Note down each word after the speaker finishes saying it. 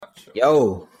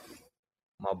Yo,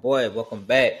 my boy, welcome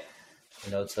back.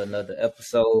 To another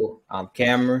episode. I'm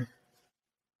Cameron.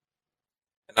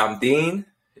 And I'm Dean.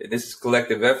 And this is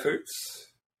Collective Efforts,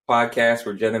 podcast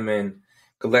where gentlemen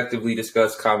collectively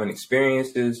discuss common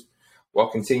experiences while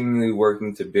continually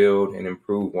working to build and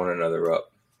improve one another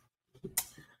up.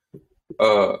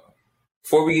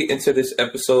 Before we get into this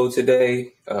episode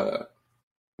today,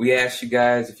 we asked you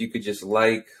guys if you could just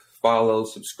like, follow,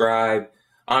 subscribe.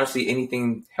 Honestly,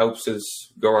 anything helps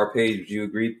us grow our page. Would you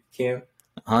agree, Cam?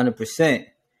 100%.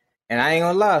 And I ain't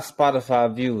gonna lie,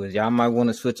 Spotify viewers, y'all might want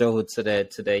to switch over to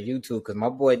that YouTube because my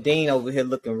boy Dean over here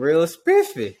looking real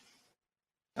spiffy. You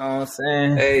know what I'm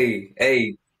saying?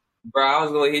 Hey, bro, I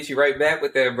was gonna hit you right back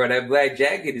with that, bro. That black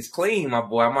jacket is clean, my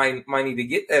boy. I might need to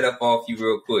get that up off you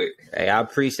real quick. Hey, I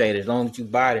appreciate it. As long as you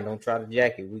buy it, don't try the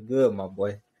jacket. We good, my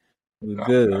boy. We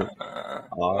good. I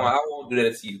won't do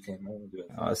that to you, Cam. I won't do that. You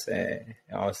know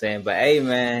what I'm saying? But hey,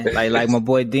 man, like my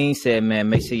boy Dean said, man,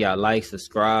 make sure y'all like,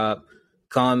 subscribe,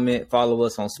 comment, follow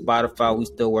us on Spotify. We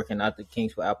still working out the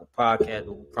kinks for Apple Podcasts,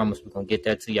 but we promise we're going to get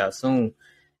that to y'all soon.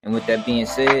 And with that being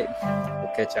said,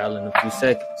 we'll catch y'all in a few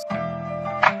seconds.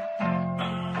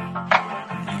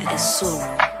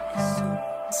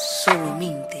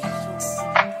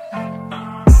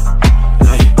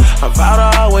 I'm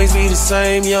about to always be the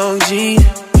same young G,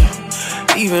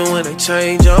 even when they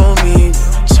change on me.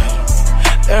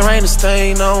 There ain't a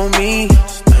stain on me.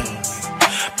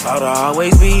 About to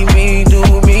always be me,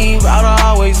 do me. About to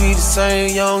always be the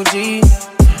same young G,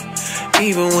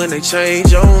 even when they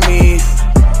change on me.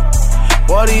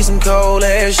 Boy, these some cold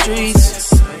ass streets.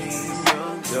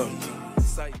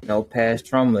 Past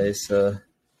trauma it's a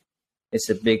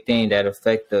big thing that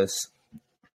affect us,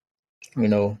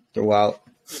 throughout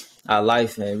our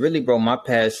life. And really, bro, my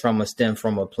past trauma stemmed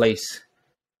from a place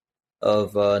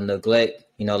of neglect,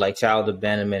 like child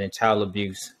abandonment and child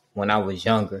abuse when I was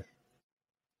younger.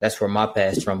 That's where my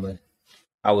past trauma,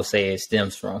 I would say, it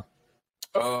stems from.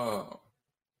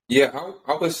 Yeah,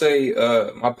 I would say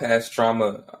my past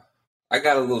trauma, I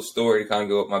got a little story to kind of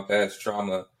go with my past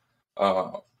trauma,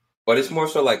 but it's more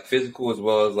so like physical as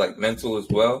well as like mental as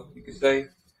well, you could say.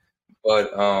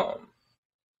 But I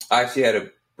actually had a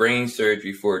brain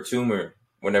surgery for a tumor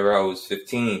whenever I was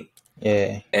 15.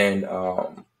 Yeah. And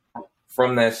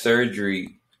from that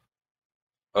surgery,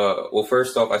 well,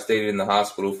 first off, I stayed in the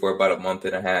hospital for about a month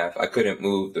and a half. I couldn't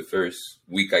move the first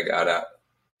week I got out,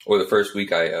 or the first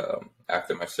week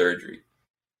after my surgery.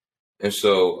 And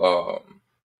so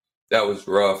that was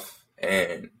rough.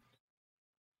 And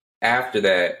after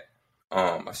that,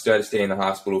 I started staying in the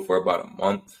hospital for about a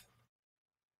month.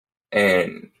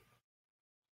 And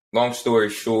long story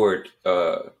short,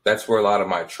 that's where a lot of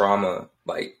my trauma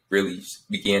really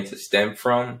began to stem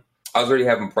from. I was already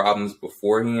having problems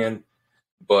beforehand,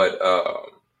 but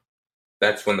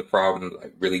that's when the problem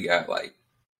really got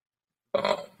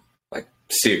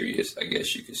serious, I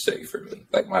guess you could say, for me.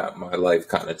 Like my life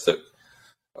kind of took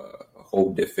a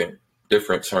whole different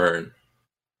turn.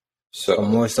 So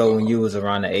more so when you was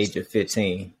around the age of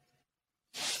 15.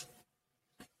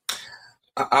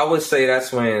 I would say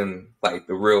that's when the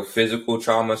real physical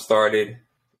trauma started.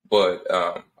 But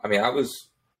that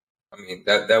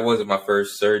wasn't my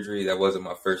first surgery. That wasn't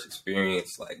my first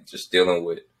experience, just dealing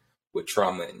with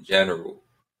trauma in general.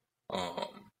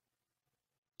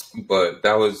 But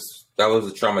that was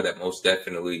a trauma that most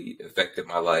definitely affected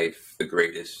my life the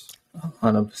greatest.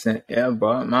 100%. Yeah,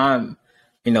 bro. Mine,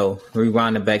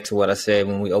 rewinding back to what I said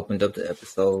when we opened up the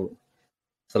episode.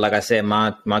 So like I said,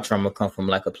 my trauma come from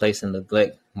a place of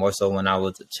neglect, more so when I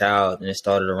was a child, and it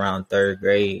started around third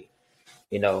grade.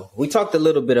 We talked a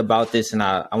little bit about this, and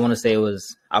I want to say it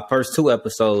was our first two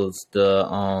episodes,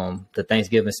 the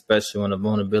Thanksgiving special and the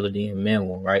vulnerability in men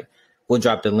one, right? We'll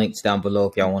drop the links down below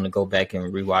if y'all want to go back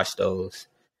and rewatch those.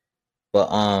 But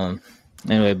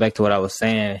anyway, back to what I was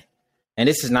saying. And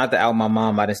this is not to out my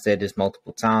mom. I done said this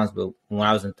multiple times, but when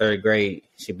I was in third grade,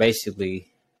 she met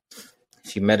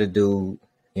a dude,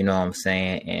 you know what I'm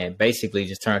saying, and basically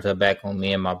just turned her back on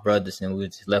me and my brothers, and we were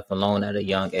just left alone at a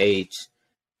young age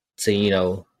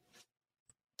to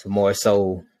more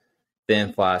so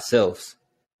fend for ourselves.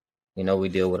 We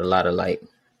deal with a lot of like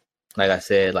I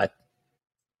said,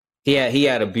 he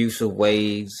had abusive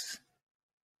ways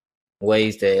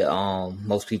that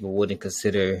most people wouldn't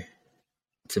consider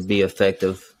to be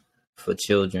effective for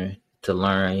children to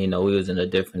learn. We was in a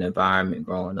different environment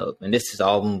growing up, and this is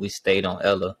all when we stayed on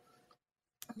Ella.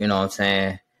 You know what I'm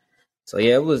saying? So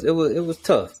yeah, it was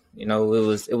tough. It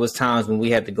was times when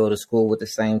we had to go to school with the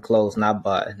same clothes, not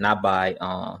by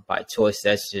choice.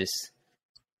 That's just,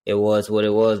 it was what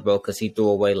it was, bro. Because he threw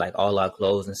away all our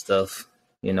clothes and stuff.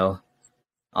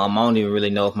 I don't even really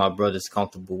know if my brother's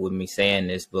comfortable with me saying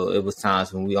this, but it was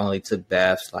times when we only took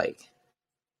baths like,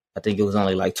 I think it was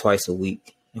only like twice a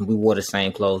week, and we wore the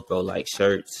same clothes, bro, like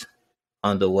shirts,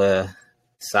 underwear,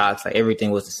 socks, like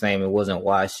everything was the same. It wasn't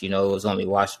washed, it was only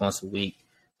washed once a week.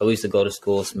 So we used to go to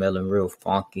school smelling real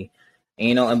funky.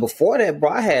 And, and before that,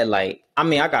 bro, I had I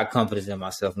got confidence in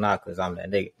myself now because I'm that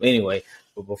nigga. Anyway,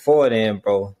 but before then,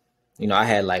 bro, I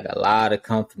had like a lot of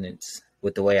confidence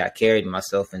with the way I carried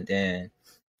myself. And then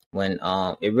when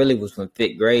it really was when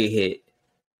fifth grade hit,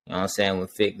 you know what I'm saying? When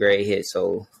fifth grade hit,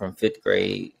 so from fifth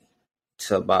grade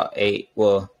to about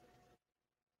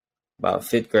about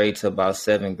fifth grade to about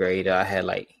seventh grade,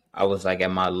 I was like at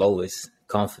my lowest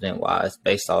confident wise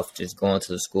based off just going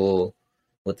to the school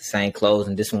with the same clothes.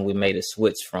 And this one we made a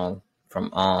switch from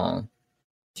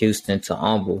Houston to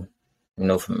Humble,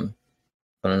 from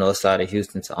the north side of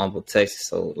Houston to Humble, Texas.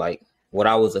 So like what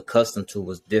I was accustomed to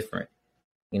was different.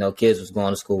 Kids was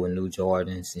going to school with New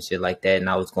Jordans and shit like that, and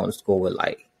I was going to school with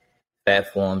like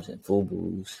Fat Forms and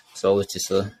Fubu's. So it's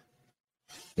just a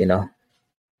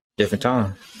different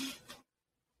time.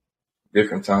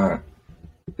 Different time.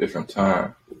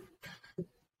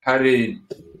 How did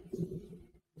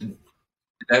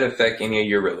that affect any of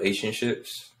your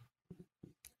relationships?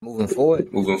 Moving forward?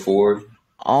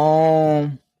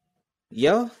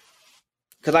 Yeah.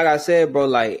 Because like I said, bro,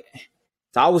 like,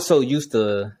 so I was so used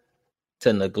to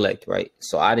neglect, right?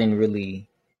 So I didn't really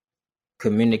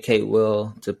communicate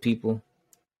well to people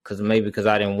because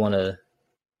I didn't want to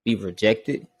be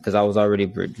rejected because I was already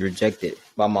rejected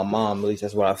by my mom. At least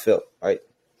that's what I felt, right?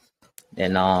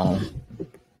 And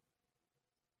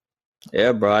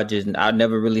yeah, bro, I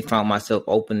never really found myself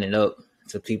opening up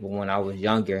to people when I was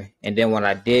younger. And then when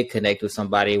I did connect with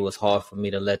somebody, it was hard for me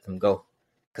to let them go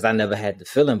because I never had the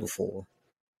feeling before.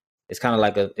 It's kind of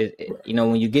like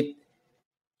when you get,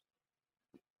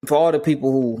 for all the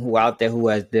people who out there who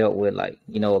has dealt with like,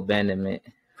 abandonment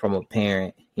from a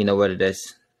parent, whether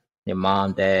that's your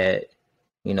mom, dad,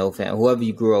 fam, whoever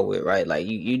you grew up with, right? Like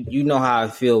you know how I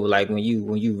feel like when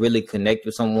you really connect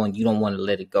with someone, you don't want to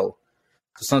let it go.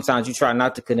 So sometimes you try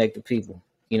not to connect to people,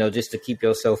 just to keep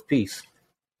yourself peace.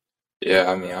 Yeah,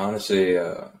 I mean, honestly,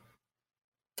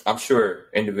 I'm sure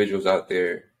there are individuals out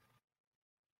there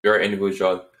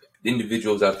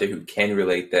who can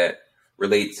relate to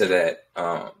that.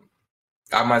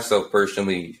 I myself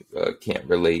personally can't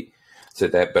relate to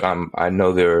that, but I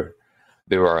know there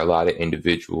are a lot of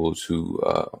individuals who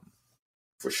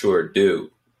for sure do.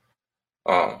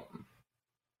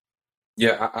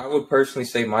 Yeah, I would personally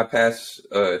say my past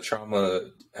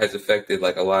trauma has affected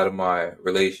like a lot of my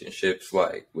relationships,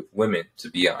 like with women, to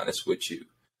be honest with you.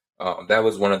 That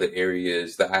was one of the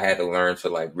areas that I had to learn to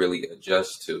like really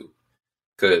adjust to,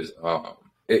 because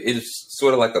it is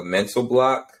sort of like a mental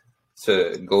block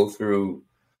to go through,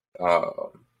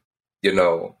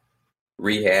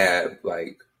 rehab,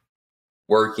 like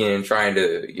working, trying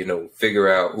to,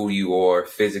 figure out who you are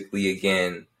physically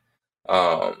again.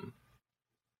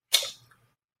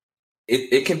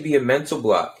 It can be a mental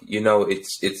block,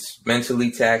 it's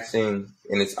mentally taxing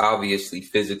and it's obviously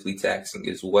physically taxing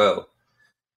as well.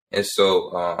 And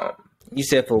so, you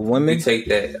said for women, you take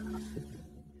that.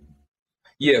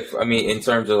 Yeah. I mean, in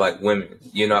terms of like women,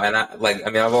 and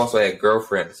I've also had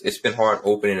girlfriends. It's been hard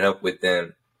opening up with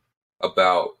them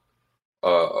about,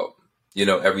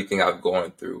 everything I've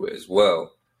gone through as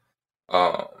well.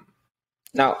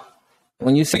 Now,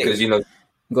 when you say, because,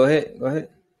 go ahead.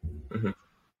 Mm-hmm.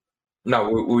 No,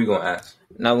 what were we going to ask?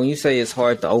 Now, when you say it's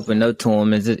hard to open up to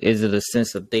them, is it a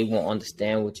sense of they won't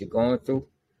understand what you're going through?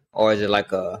 Or is it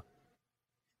like I'm...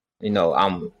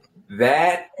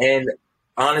 That, and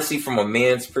honestly, from a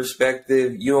man's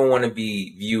perspective, you don't want to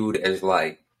be viewed as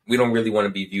like, we don't really want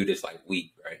to be viewed as like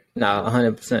weak, right? No,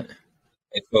 100%.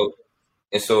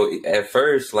 And so at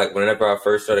first, like whenever I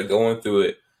first started going through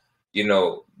it,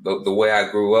 the way I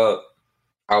grew up,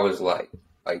 I was like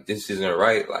this isn't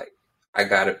right. Like, I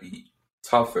gotta be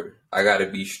tougher. I gotta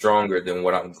be stronger than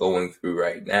what I'm going through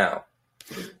right now.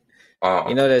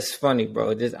 That's funny,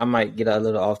 bro. I might get a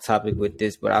little off topic with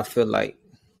this, but I feel like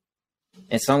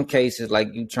in some cases,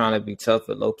 like you trying to be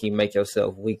tougher, low key make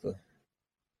yourself weaker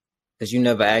because you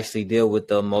never actually deal with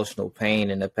the emotional pain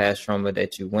and the past trauma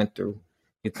that you went through.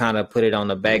 You kind of put it on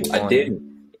the back burner. I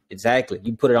didn't. Exactly.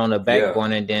 You put it on the back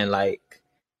burner, and then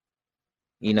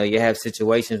you have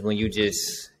situations when you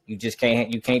just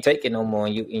can't take it no more,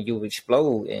 and you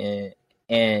explode, and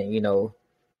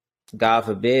God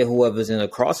forbid whoever's in a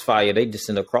crossfire, they just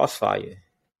in a crossfire,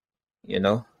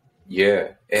 Yeah,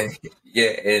 and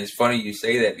it's funny you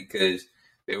say that because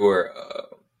there were,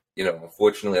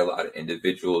 unfortunately, a lot of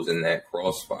individuals in that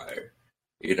crossfire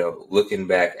looking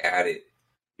back at it,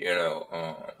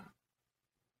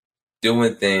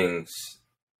 doing things,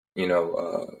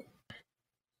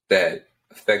 that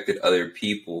affected other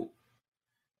people,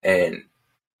 and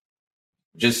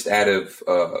just out of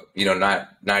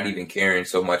not even caring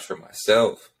so much for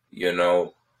myself,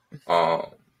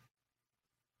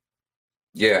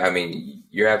 yeah, I mean,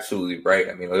 you're absolutely right.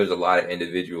 I mean, there's a lot of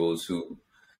individuals who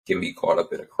can be caught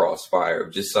up in a crossfire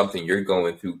of just something you're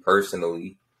going through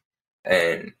personally,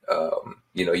 and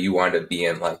you wind up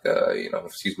being like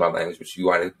excuse my language, but you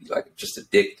wind up be like just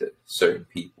addicted to certain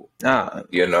people. Nah,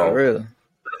 for real.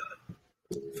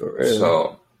 For real.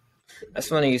 So that's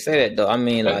funny you say that though. I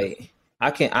mean, like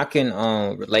I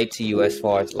can relate to you as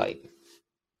far as like,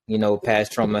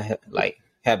 past trauma, like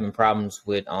having problems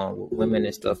with women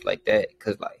and stuff like that.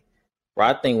 Cause like, bro,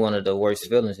 I think one of the worst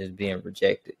feelings is being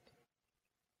rejected.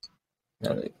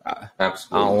 Absolutely. I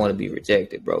don't want to be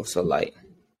rejected, bro. So like,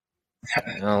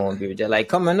 I don't want to be rejected. Like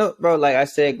coming up, bro, like I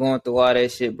said, going through all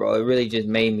that shit, bro, it really just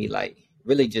made me like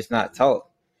really just not talk.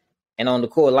 And on the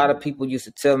court, a lot of people used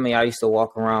to tell me I used to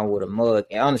walk around with a mug.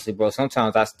 And honestly, bro,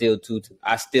 sometimes I still do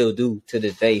to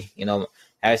this day.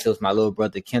 Actually, it was my little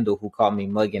brother Kendall who caught me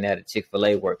mugging at a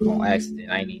Chick-fil-A work on accident.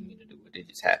 I didn't even mean to do it. It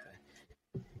just happened.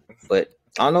 But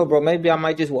I don't know, bro. Maybe I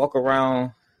might just walk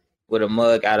around with a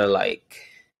mug out of like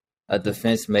a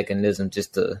defense mechanism,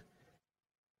 just to,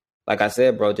 like I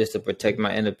said, bro, just to protect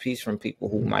my inner peace from people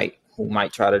who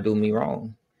might try to do me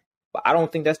wrong. But I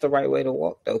don't think that's the right way to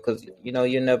walk, though, because,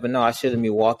 you never know. I shouldn't be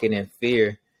walking in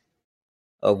fear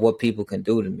of what people can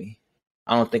do to me.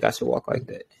 I don't think I should walk like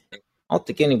that. I don't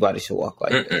think anybody should walk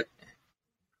like that.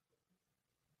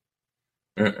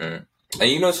 And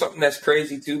something that's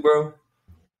crazy too, bro?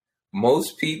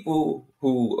 Most people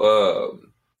who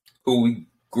we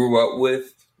grew up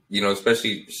with,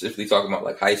 especially specifically talking about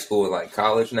like high school and like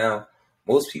college now,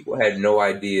 most people had no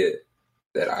idea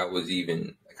that I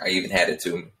even had it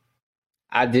to me.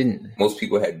 I didn't. Most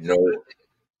people had no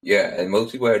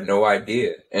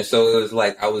idea. And so it was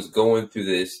like I was going through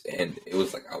this, and it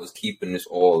was like I was keeping this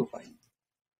all like,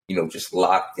 just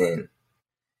locked in.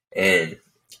 And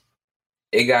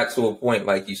it got to a point,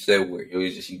 like you said, where it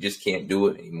was you just can't do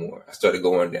it anymore. I started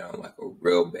going down like a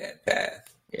real bad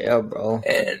path. Yeah, bro.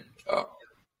 And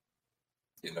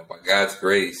by God's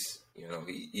grace,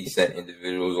 he sent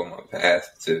individuals on my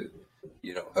path to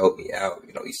help me out.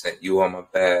 He sent you on my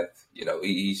path.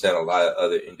 He sent a lot of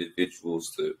other individuals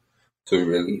to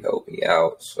really help me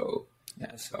out. So,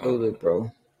 absolutely,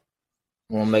 bro.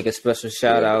 I want to make a special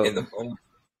shout out.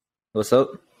 What's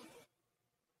up?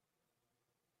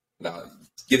 No,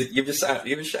 give a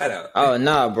shout out. Oh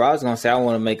no, bro! I was gonna say I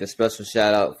want to make a special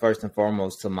shout out first and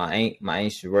foremost to my aunt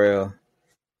Sherelle.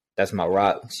 That's my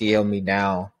rock. She held me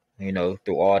down,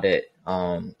 through all that.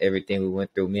 Everything we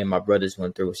went through, me and my brothers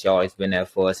went through. She always been there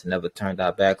for us and never turned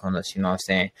our back on us. You know what I'm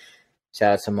saying?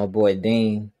 Shout out to my boy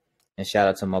Dean and shout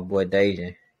out to my boy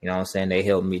Dejan. You know what I'm saying? They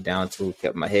held me down too,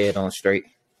 kept my head on straight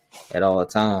at all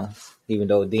times. Even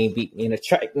though Dean beat me in a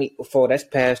track meet before, that's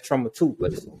past trauma too,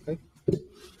 but it's okay.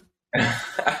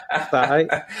 It's all right.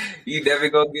 You never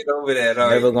gonna get over that,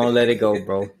 are Never you? gonna let it go,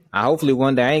 bro. Hopefully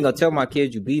one day I ain't gonna tell my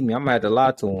kids you beat me. I'm gonna have to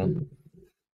lie to them.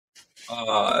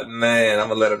 Oh man, I'm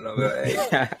gonna let them know that. Hey,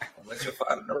 I'll let your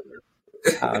father know.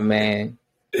 Oh man.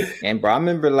 And bro, I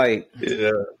remember like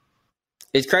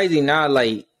it's crazy now,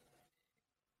 like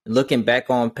looking back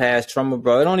on past trauma,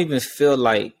 bro, it don't even feel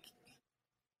like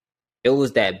it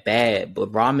was that bad.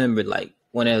 But bro, I remember like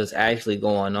when it was actually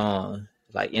going on,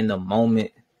 like in the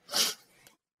moment,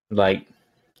 like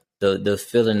the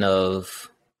feeling of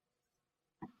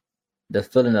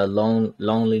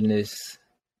loneliness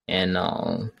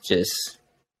and just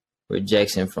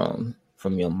rejection from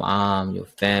your mom, your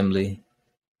family,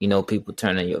 people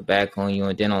turning your back on you,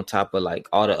 and then on top of like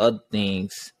all the other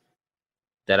things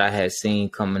that I had seen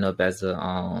coming up as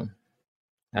an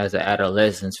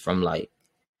adolescent from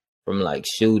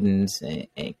shootings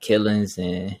and killings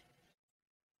and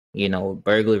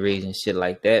burglaries and shit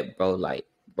like that, bro. Like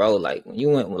when you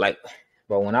went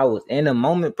bro, when I was in the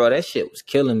moment, bro, that shit was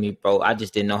killing me, bro. I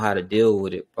just didn't know how to deal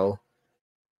with it, bro.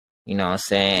 You know what I'm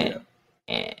saying?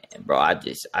 Yeah. And bro, I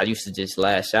used to just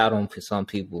lash out on some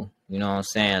people. You know what I'm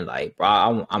saying? Like,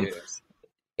 bro,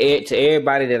 to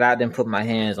everybody that I didn't put my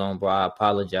hands on, bro, I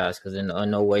apologize, because in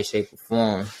no way, shape, or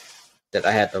form that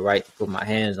I had the right to put my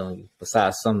hands on you,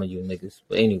 besides some of you niggas.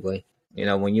 But anyway,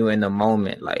 when you in the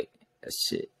moment, like, that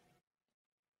shit,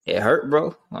 it hurt,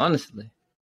 bro, honestly.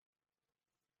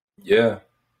 Yeah.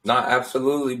 No,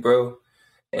 absolutely, bro.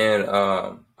 And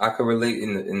I could relate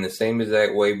in the same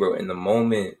exact way, bro. In the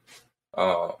moment,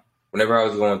 whenever I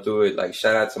was going through it, like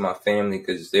shout out to my family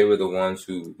because they were the ones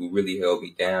who really held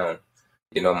me down.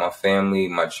 You know, my family,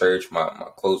 my church, my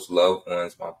close loved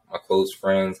ones, my close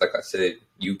friends. Like I said,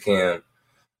 you can,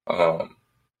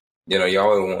 you know,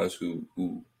 y'all are the ones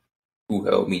who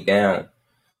held me down.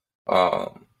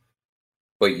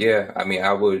 But yeah, I mean,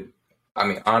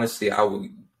 honestly, I would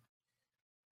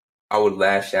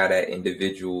lash out at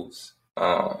individuals.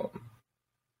 I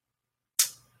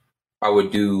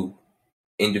would do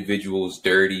individuals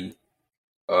dirty,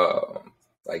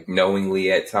 like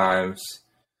knowingly at times.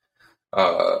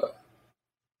 And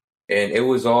it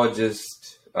was all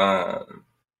just out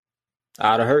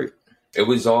of hurt. It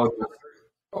was all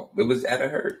it was out of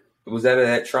hurt. It was out of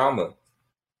that trauma.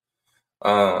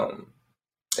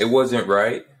 It wasn't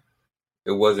right.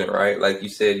 It wasn't right. Like you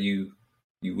said, you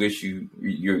wish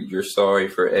you're sorry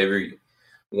for every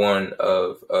one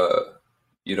of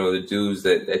you know, the dudes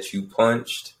that you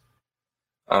punched.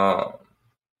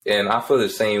 And I feel the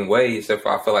same way, except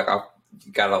for I feel like I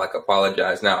gotta like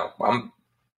apologize now.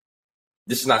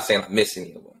 This is not saying I miss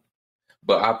any of them,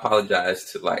 but I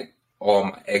apologize to like all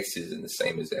my exes in the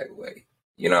same exact way.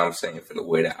 You know what I'm saying? For the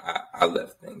way that I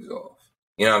left things off.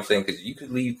 You know what I'm saying? Because you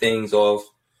could leave things off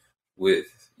with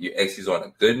your exes on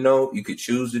a good note. You could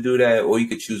choose to do that, or you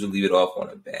could choose to leave it off on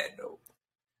a bad note.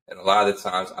 And a lot of the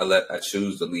times I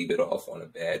choose to leave it off on a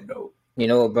bad note. You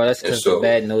know what, bro? That's because the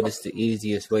bad note is the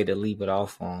easiest way to leave it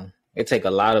off on. It take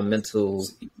a lot of mental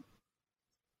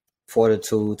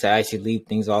fortitude to actually leave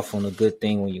things off on a good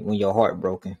thing when your heart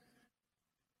broken.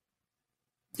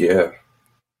 Yeah,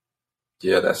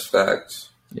 that's facts.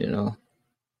 You know,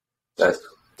 that's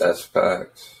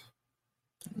facts.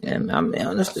 Yeah, man, I mean,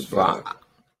 honestly, bro,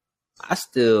 I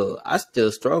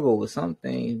still struggle with some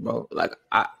things, bro. Like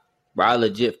I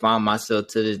legit find myself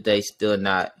to this day still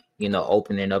not, you know,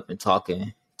 opening up and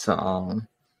talking to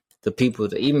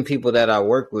people, even people that I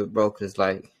work with, bro. Because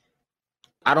like,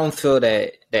 I don't feel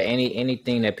that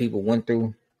anything that people went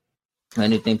through,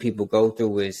 anything people go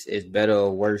through is better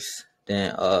or worse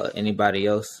than anybody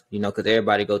else. You know, because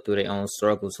everybody go through their own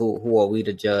struggles. Who are we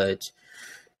to judge?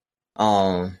 Who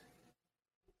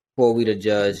are we to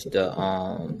judge the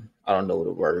I don't know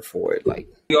the word for it. Like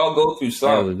we all go through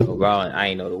some. There we go, bro. I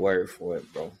ain't know the word for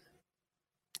it, bro.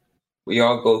 We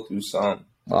all go through some.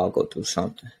 We all go through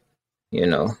something. You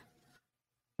know.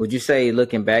 Would you say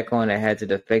looking back on it, has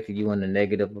it affected you in a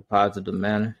negative or positive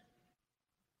manner?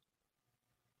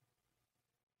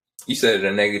 You said in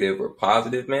a negative or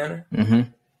positive manner? Mm-hmm.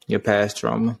 Your past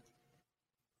trauma.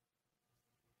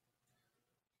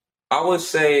 I would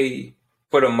say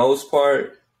for the most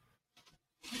part,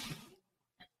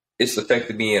 it's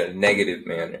affected me in a negative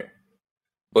manner,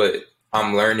 but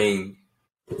I'm learning,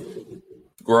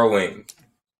 growing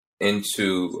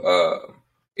into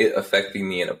it affecting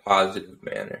me in a positive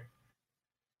manner.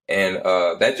 And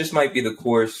that just might be the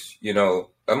course, you know,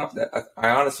 I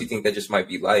honestly think that just might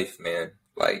be life, man.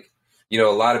 Like, you know,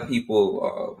 a lot of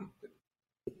people,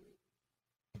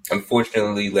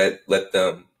 unfortunately let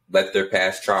their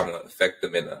past trauma affect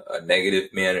them in a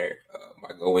negative manner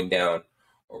by going down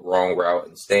a wrong route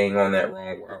and staying on that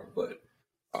wrong route. But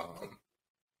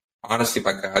honestly,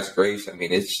 by God's grace, I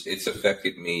mean, it's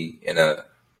affected me in a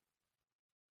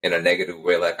negative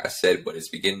way, like I said, but it's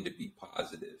beginning to be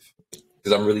positive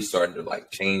because I'm really starting to like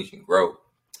change and grow.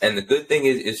 And the good thing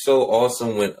is, it's so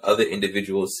awesome when other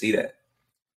individuals see that.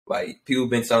 Like people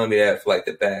have been telling me that for like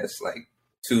the past like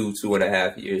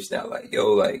 2.5 years now. Like,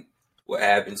 yo, like what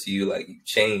happened to you? Like you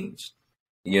changed,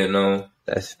 you know.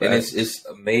 That's fact. And it's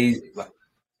amazing. Like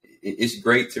it's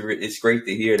great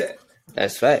to hear that.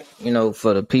 That's fact. You know,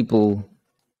 for the people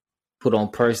who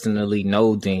don't personally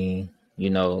know Dean,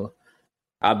 you know,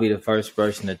 I'll be the first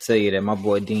person to tell you that my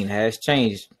boy Dean has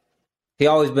changed. He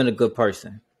always been a good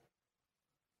person.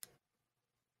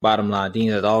 Bottom line, Dean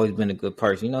has always been a good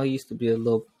person. You know, he used to be a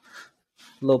little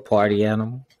party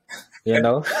animal. You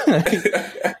know,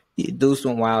 he do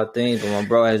some wild things, but my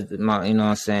bro has, you know what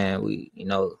I'm saying? We, you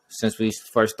know, since we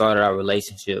first started our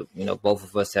relationship, you know, both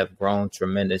of us have grown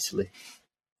tremendously.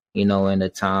 You know, in the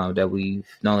time that we've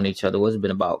known each other, what's it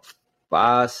been about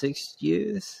 5, 6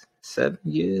 years, 7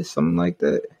 years, something like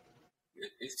that.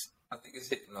 I think it's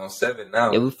hitting on 7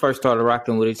 now. Yeah, we first started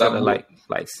rocking with each other like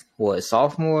what,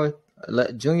 sophomore,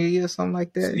 junior year, something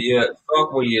like that. Yeah,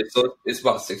 sophomore year. So it's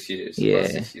about 6 years. Yeah,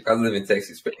 6 years. I live in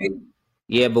Texas for 8.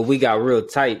 Yeah, but we got real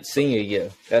tight senior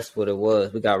year. That's what it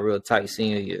was. We got real tight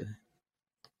senior year.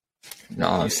 You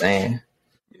know what I'm saying?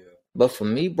 Yeah. But for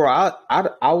me, bro,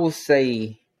 I would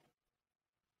say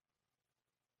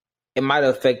it might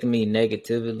have affected me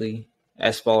negatively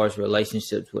as far as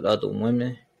relationships with other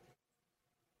women.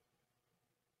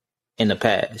 in the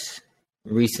past,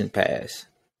 recent past.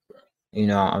 You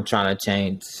know, I'm trying to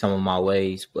change some of my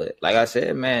ways, but like I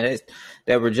said, man,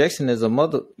 that rejection is a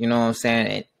mother. You know what I'm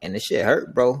saying? And the shit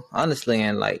hurt, bro. Honestly,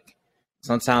 and like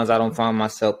sometimes I don't find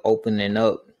myself opening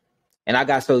up, and I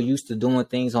got so used to doing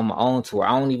things on my own to where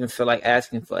I don't even feel like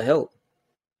asking for help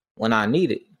when I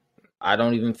need it. I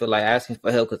don't even feel like asking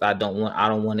for help because I don't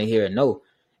want to hear a no.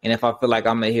 And if I feel like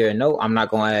I'm gonna hear a no, I'm not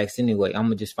gonna ask anyway. I'm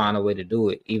gonna just find a way to do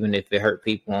it, even if it hurt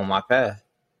people on my path.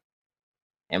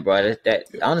 And bro, that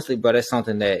honestly, bro, that's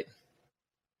something I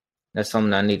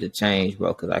need to change,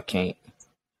 bro, because I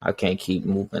can't keep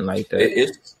moving like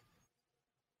that.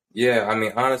 Yeah, I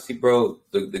mean, honestly, bro,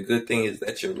 the good thing is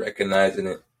that you're recognizing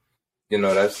it. You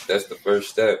know, that's the first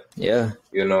step. Yeah.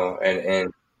 You know,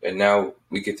 and now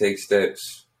we can take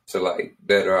steps to like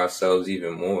better ourselves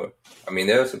even more. I mean,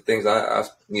 there are some things I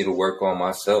need to work on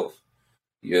myself.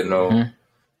 You know,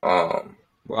 but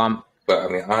I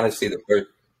mean, honestly, the first.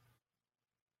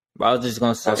 I was just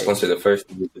gonna say. I was gonna say the first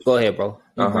thing. Go ahead, bro.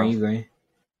 You agree?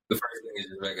 The first thing is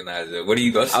just recognize it. What are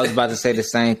you gonna say? I was about to say the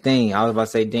same thing. I was about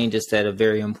to say Dean just said a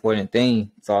very important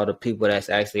thing to all the people that's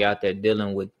actually out there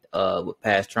dealing with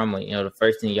past trauma. You know, the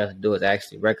first thing you have to do is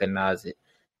actually recognize it.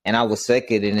 And I would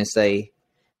second it and say,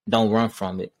 don't run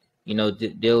from it. You know,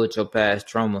 deal with your past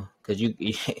trauma because you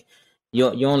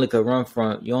only could run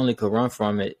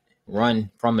from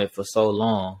it for so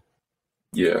long.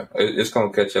 Yeah, it's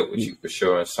gonna catch up with you for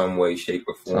sure in some way, shape,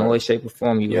 or form. Some way, shape, or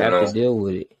form, you have to deal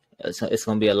with it. It's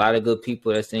gonna be a lot of good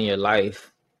people that's in your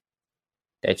life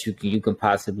that you can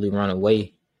possibly run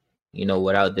away, you know,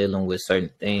 without dealing with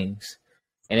certain things.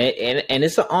 And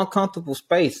it's an uncomfortable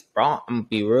space, bro. I'm gonna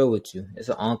be real with you. It's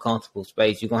an uncomfortable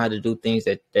space. You're gonna have to do things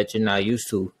that you're not used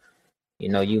to. You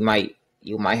know, you might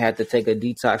have to take a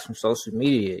detox from social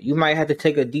media. You might have to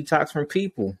take a detox from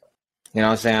people. You know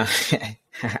what I'm saying?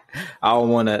 I don't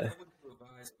want to.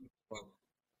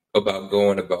 About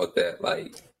going about that,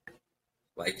 like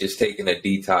just taking a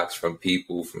detox from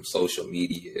people, from social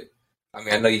media. I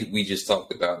mean, I know we just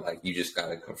talked about like you just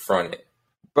gotta confront it,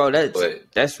 bro.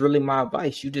 That's really my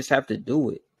advice. You just have to do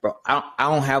it, bro. I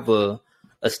don't have a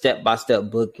step-by-step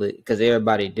booklet because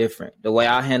everybody different. The way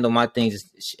I handle my things,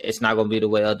 it's not gonna be the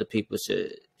way other people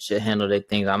should handle their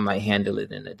things. I might handle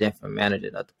it in a different manner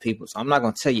than other people. So I'm not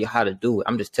gonna tell you how to do it.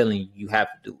 I'm just telling you have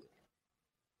to do it.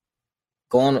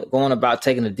 Going about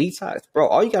taking a detox, bro.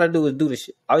 All you gotta do is do the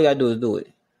shit. All you gotta do is do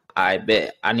it. I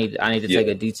bet I need to take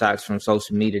a detox from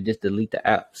social media. Just delete the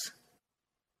apps.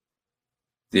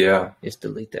 Yeah, just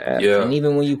delete the apps. Yeah, and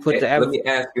even when you put the app. Let me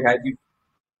ask you,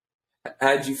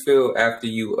 how'd you feel after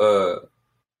you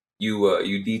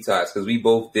detox? Because we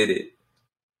both did it,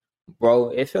 bro.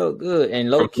 It felt good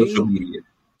and low key.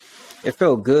 It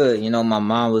felt good. You know, my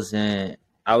mind was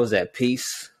I was at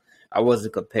peace. I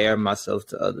wasn't comparing myself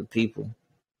to other people.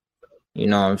 You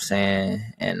know what I'm saying?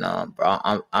 And bro,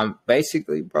 I'm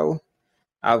basically, bro,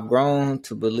 I've grown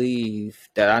to believe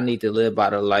that I need to live by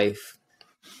the life.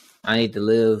 I need to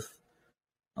live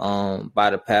by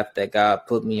the path that God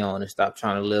put me on and stop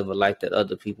trying to live a life that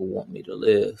other people want me to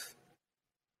live.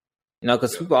 You know,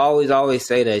 because people always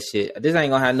say that shit. This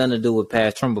ain't gonna have nothing to do with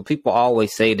past trauma, but people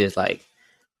always say this like,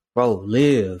 bro,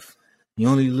 live. You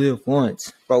only live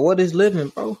once. Bro, what is living,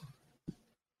 bro?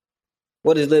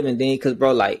 What is living, Dean? Because,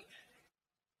 bro, like,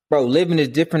 bro, living is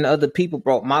different to other people,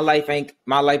 bro. My life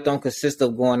don't consist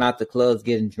of going out to clubs,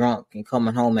 getting drunk, and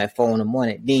coming home at 4 a.m.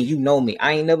 Then you know me.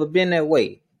 I ain't never been that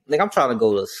way. Like, I'm trying to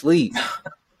go to sleep.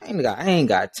 I ain't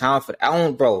got time for that.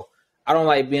 I don't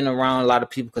like being around a lot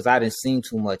of people because I didn't seen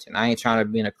too much, and I ain't trying to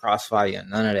be in a crossfire.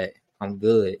 None of that. I'm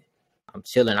good. I'm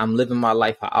chilling. I'm living my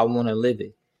life how I want to live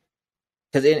it.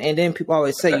 Cause and then people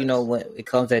always say, you know, when it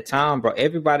comes that time, bro,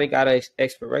 everybody got an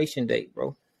expiration date,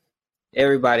 bro.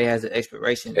 Everybody has an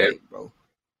expiration date, bro.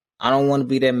 I don't want to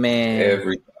be that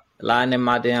man lying in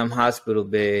my damn hospital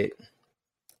bed.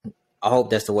 I hope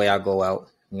that's the way I go out,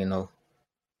 you know,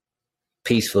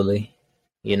 peacefully,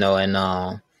 you know,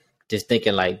 and just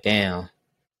thinking like, damn,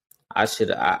 I should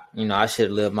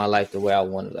live my life the way I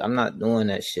wanted. I'm not doing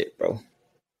that shit, bro.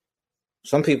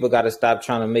 Some people got to stop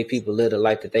trying to make people live the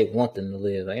life that they want them to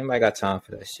live. Like, anybody got time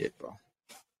for that shit, bro?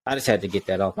 I just had to get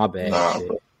that off my bad.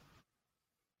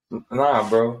 Nah,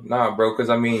 bro. Because,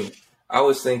 I mean, I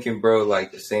was thinking, bro,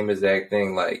 like the same exact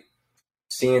thing. Like,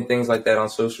 seeing things like that on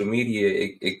social media,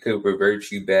 it could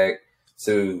revert you back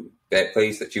to that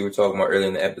place that you were talking about earlier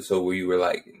in the episode where you were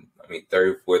like, I mean,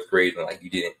 3rd or 4th grade, and like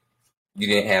you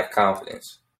didn't have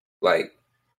confidence. Like,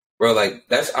 bro, like,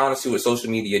 that's honestly what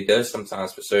social media does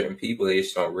sometimes for certain people. They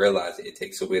just don't realize it. It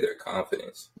takes away their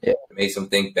confidence. Yeah. It makes them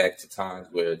think back to times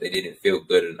where they didn't feel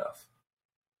good enough.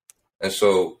 And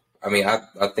so, I mean,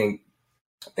 I think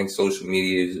I think social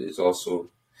media is also,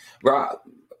 bro.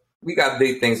 We got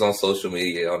big things on social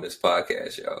media on this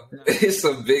podcast, y'all. It's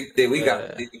a big thing. We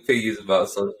got big figures about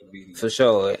social media for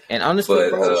sure. And honestly,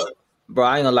 but bro,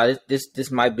 I ain't gonna lie.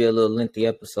 This might be a little lengthy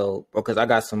episode, bro, because I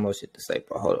got some more shit to say,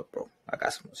 bro. Hold up, bro. I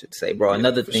got some more shit to say, bro.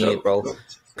 Another thing is, bro,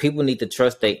 people need to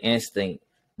trust their instinct.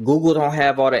 Google don't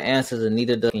have all the answers, and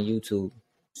neither does YouTube.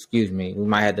 Excuse me, we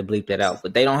might have to bleep that out,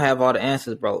 but they don't have all the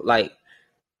answers, bro. Like,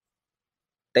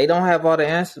 they don't have all the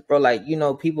answers, bro. Like, you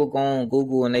know, people go on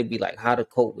Google and they be like, how to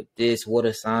cope with this? What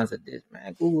are signs of this?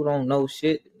 Man, Google don't know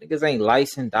shit. Niggas ain't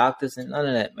licensed doctors and none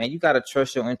of that, man. You got to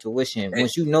trust your intuition.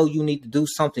 Once you know you need to do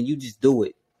something, you just do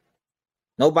it.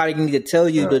 Nobody need to tell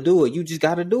you to do it. You just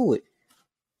got to do it.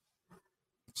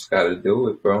 Just got to do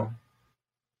it, bro.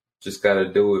 Just got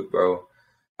to do it, bro.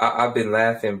 I've been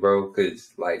laughing, bro,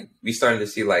 because, like, we starting to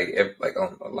see, like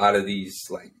on a lot of these,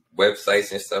 like,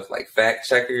 websites and stuff, like, fact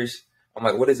checkers. I'm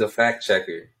like, what is a fact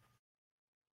checker?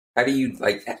 How do you,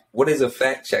 like, what is a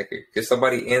fact checker? Could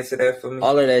somebody answer that for me?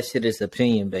 All of that shit is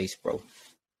opinion based, bro.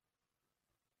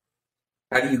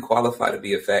 How do you qualify to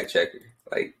be a fact checker?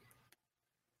 Like,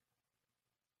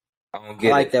 I don't get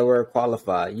it. I like that word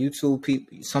qualified. YouTube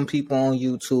people, some people on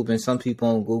YouTube and some people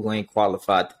on Google ain't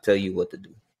qualified to tell you what to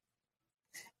do.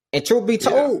 And truth be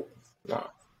told,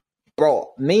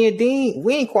 bro, me and Dean,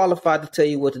 we ain't qualified to tell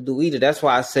you what to do either. That's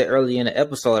why I said earlier in the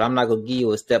episode, I'm not gonna give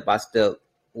you a step-by-step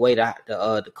way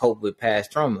to cope with past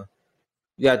trauma.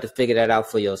 You have to figure that out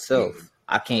for yourself. Mm-hmm.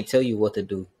 I can't tell you what to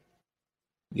do.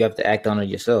 You have to act on it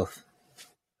yourself.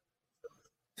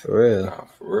 For real. Nah,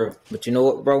 for real. But you know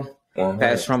what, bro?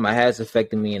 Past trauma has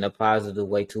affected me in a positive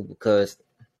way too, because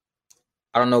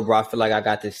I don't know, bro. I feel like I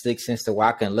got this sixth sense to where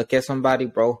I can look at somebody,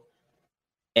 bro,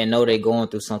 and know they going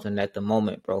through something at the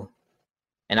moment, bro.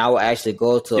 And I will actually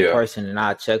go to a person and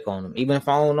I'll check on them. Even if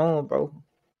I don't know them, bro.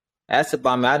 That's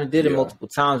about me. I done did it multiple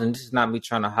times, and this is not me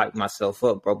trying to hype myself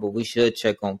up, bro, but we should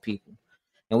check on people.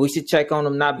 And we should check on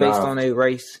them not based on their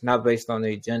race, not based on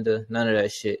their gender, none of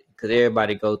that shit. Because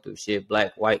everybody go through shit.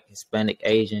 Black, white, Hispanic,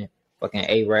 Asian, fucking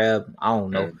Arab, I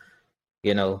don't know.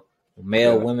 You know,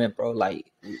 male, women, bro. Like,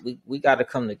 we got to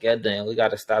come together and we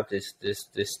got to stop this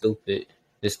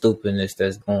stupidness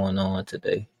that's going on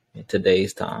today, in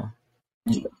today's time.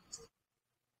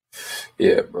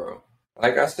 Yeah, bro.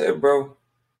 Like I said, bro,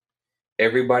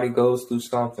 everybody goes through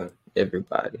something.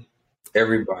 Everybody. I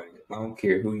don't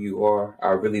care who you are.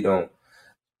 I really don't.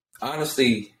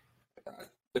 Honestly,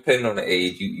 depending on the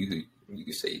age, you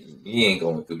can say you ain't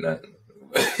going through nothing.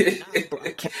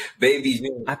 Babies,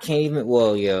 I can't even.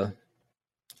 Well, yeah.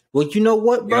 Well, you know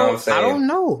what, bro? You know what I don't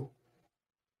know.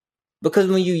 Because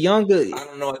when you're younger, I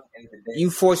don't know.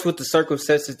 You forced with the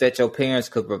circumstances that your parents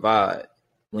could provide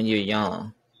when you're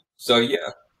young. So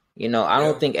yeah, you know, I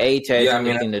don't think age has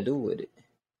anything to do with it.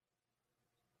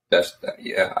 I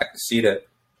can see that.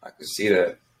 I can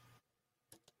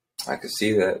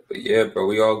see that. But yeah, bro,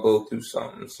 we all go through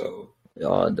something. So we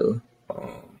all do.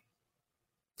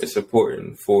 It's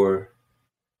important for,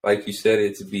 like you said,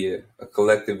 it to be a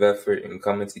collective effort and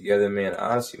coming together, man.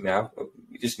 Honestly, man,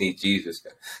 we just need Jesus.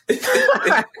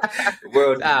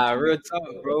 Real talk,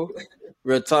 bro.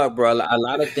 Real talk, bro. A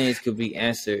lot of things could be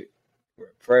answered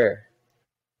with prayer.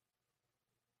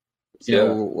 You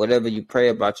know, whatever you pray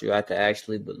about, you have to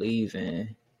actually believe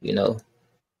in, you know.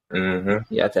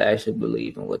 Mm-hmm. You have to actually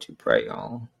believe in what you pray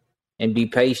on. And be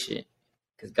patient.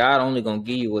 Because God only going to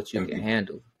give you what you can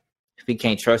handle. If he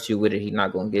can't trust you with it, he's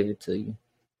not going to give it to you.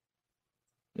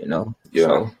 You know? Yeah.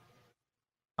 So,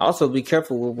 also be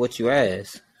careful with what you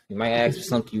ask. You might ask for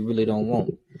something you really don't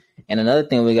want. And another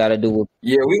thing we got to do with...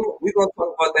 Yeah, we going to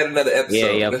talk about that in another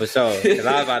episode. Yeah, for sure. Because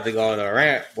I was about to go on a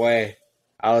rant, boy.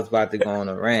 I was about to go on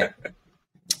a rant.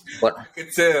 But I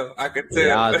could tell.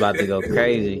 Yeah, I was about to go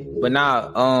crazy. But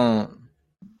now,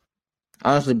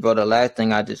 honestly, bro, the last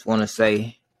thing I just want to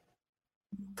say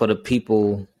for the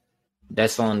people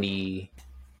that's on the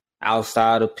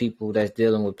outside of people that's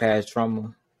dealing with past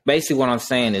trauma, basically what I'm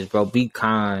saying is, bro, be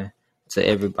kind to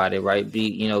everybody, right?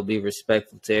 Be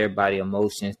respectful to everybody's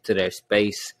emotions, to their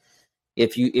space.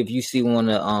 If you see one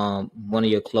of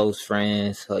your close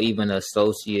friends or even an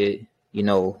associate, you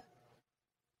know,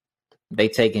 they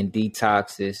taking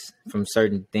detoxes from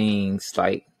certain things,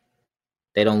 like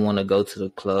they don't want to go to the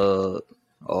club,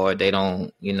 or they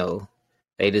don't, you know,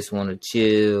 they just want to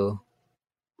chill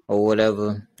or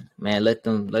whatever. Man, let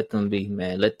them be,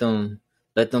 man. Let them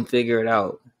figure it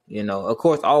out. You know, of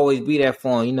course, always be there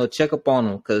for them. You know, check up on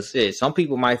them, because some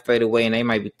people might fade away and they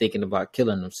might be thinking about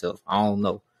killing themselves. I don't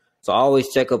know. So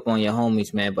always check up on your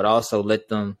homies, man. But also let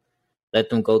them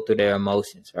go through their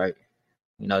emotions, right?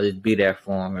 You know, just be there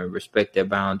for them and respect their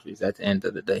boundaries at the end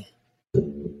of the day.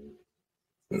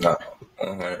 No,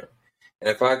 100. And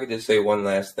if I could just say one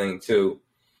last thing too,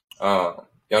 y'all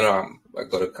know I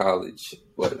go to college,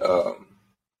 but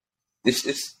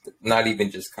it's not even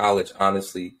just college.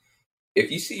 Honestly, if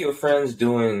you see your friends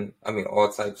doing, all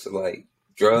types of like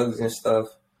drugs and stuff,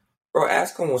 bro,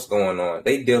 ask them what's going on.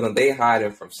 They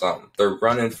hiding from something. They're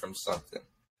running from something.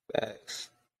 Facts.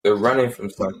 They're running from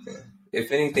something.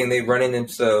 If anything, they running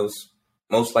themselves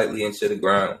most likely into the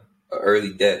ground, an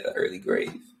early death, an early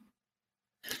grave.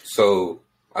 So,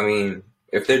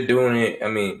 if they're doing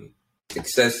it,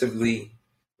 excessively,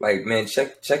 like, man,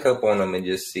 check up on them and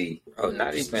just see.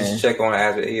 Just check on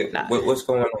after. Hey, what's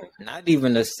going on? Not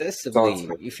even excessively.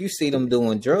 If you see them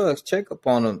doing drugs, check up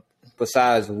on them.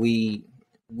 Besides weed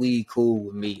cool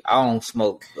with me. I don't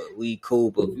smoke, but weed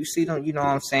cool. But if you see them, you know what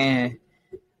I'm saying,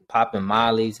 popping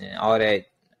Mollies and all that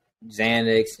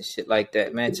Xanax and shit like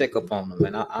that, man, check up on them,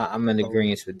 man. I'm in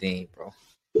agreement with Dean, bro.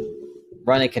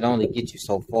 Running can only get you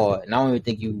so far, and I don't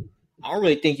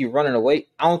really think you're running away.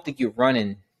 I don't think you're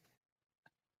running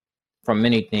from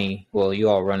anything. Well, you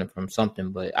are running from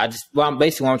something, but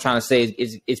basically what I'm trying to say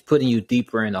is it's putting you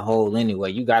deeper in the hole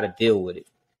anyway. You got to deal with it.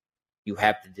 You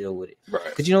have to deal with it, right?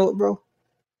 Because you know what, bro?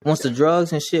 Once the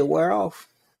drugs and shit wear off,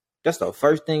 that's the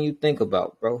first thing you think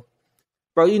about, bro.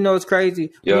 Bro, you know it's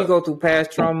crazy. When you go through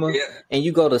past trauma and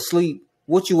you go to sleep,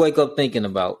 what you wake up thinking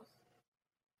about?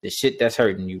 The shit that's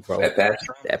hurting you, bro.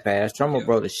 That past trauma,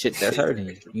 bro. The shit that's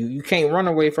hurting you. You can't run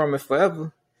away from it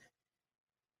forever.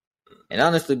 And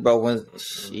honestly, bro,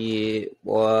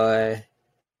 boy,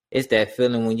 it's that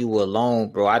feeling when you were alone,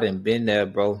 bro. I done been there,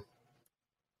 bro.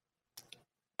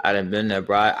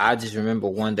 I just remember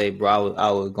one day, bro,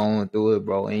 I was going through it,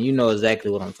 bro. And you know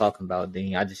exactly what I'm talking about,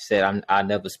 Dean. I just said I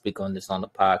never speak on this on the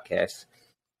podcast.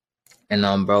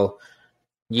 And, bro,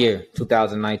 year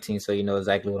 2019, so you know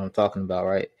exactly what I'm talking about,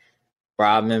 right? Bro,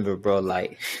 I remember, bro,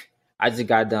 like, I just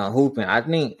got done hooping.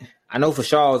 I know for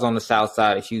sure I was on the south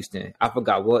side of Houston. I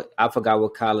forgot what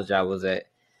college I was at.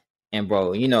 And,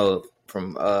 bro, you know,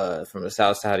 from the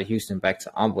south side of Houston back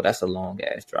to Humble, that's a long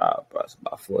ass drive, bro. It's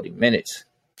about 40 minutes.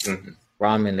 Mm-hmm. Bro,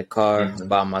 I'm in the car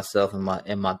by myself and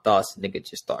my thoughts, nigga,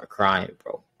 just start crying,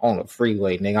 bro. On the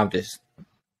freeway, nigga, I'm just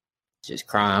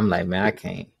crying. I'm like, man, I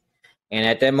can't. And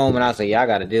at that moment, I was like, yeah, I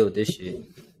got to deal with this shit.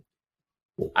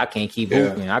 I can't keep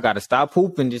hooping. I got to stop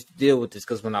hooping just to deal with this,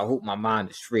 because when I hoop, my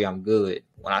mind is free. I'm good.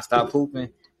 When I stop hooping,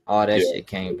 all that shit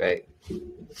came back. You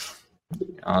know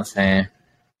what I'm saying?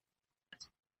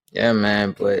 Yeah,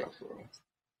 man, but...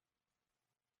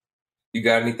 You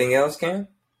got anything else, Cam?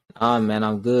 Man,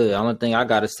 I'm good. The only thing I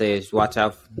gotta say is watch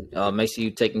out. Make sure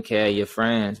you're taking care of your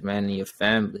friends, man, and your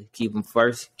family. Keep them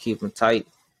first. Keep them tight,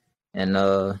 and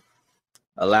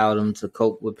allow them to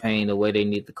cope with pain the way they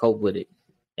need to cope with it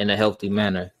in a healthy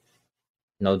manner.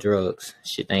 No drugs.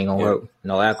 Shit ain't gonna work.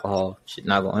 No alcohol. Shit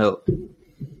not gonna help.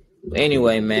 But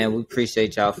anyway, man, we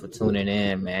appreciate y'all for tuning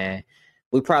in, man.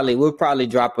 We'll probably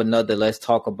drop another Let's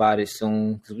Talk About It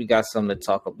soon, because we got something to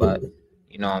talk about.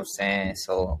 You know what I'm saying?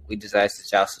 So we just ask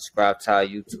that y'all subscribe to our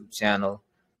YouTube channel,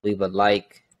 leave a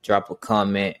like, drop a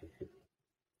comment.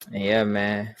 And yeah,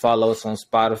 man, follow us on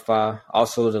Spotify.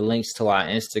 Also, the links to our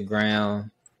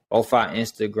Instagram, both our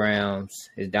Instagrams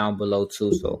is down below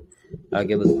too. So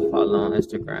give us a follow on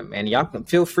Instagram, man. Y'all can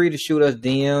feel free to shoot us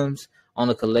DMs on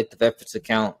the Collective Efforts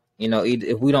account. You know,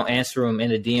 if we don't answer them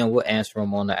in the DM, we'll answer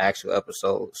them on the actual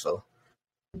episode. So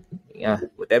yeah,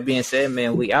 with that being said,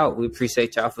 man, we out. We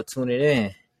appreciate y'all for tuning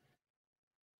in.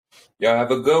 Y'all have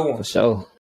a good one. For sure.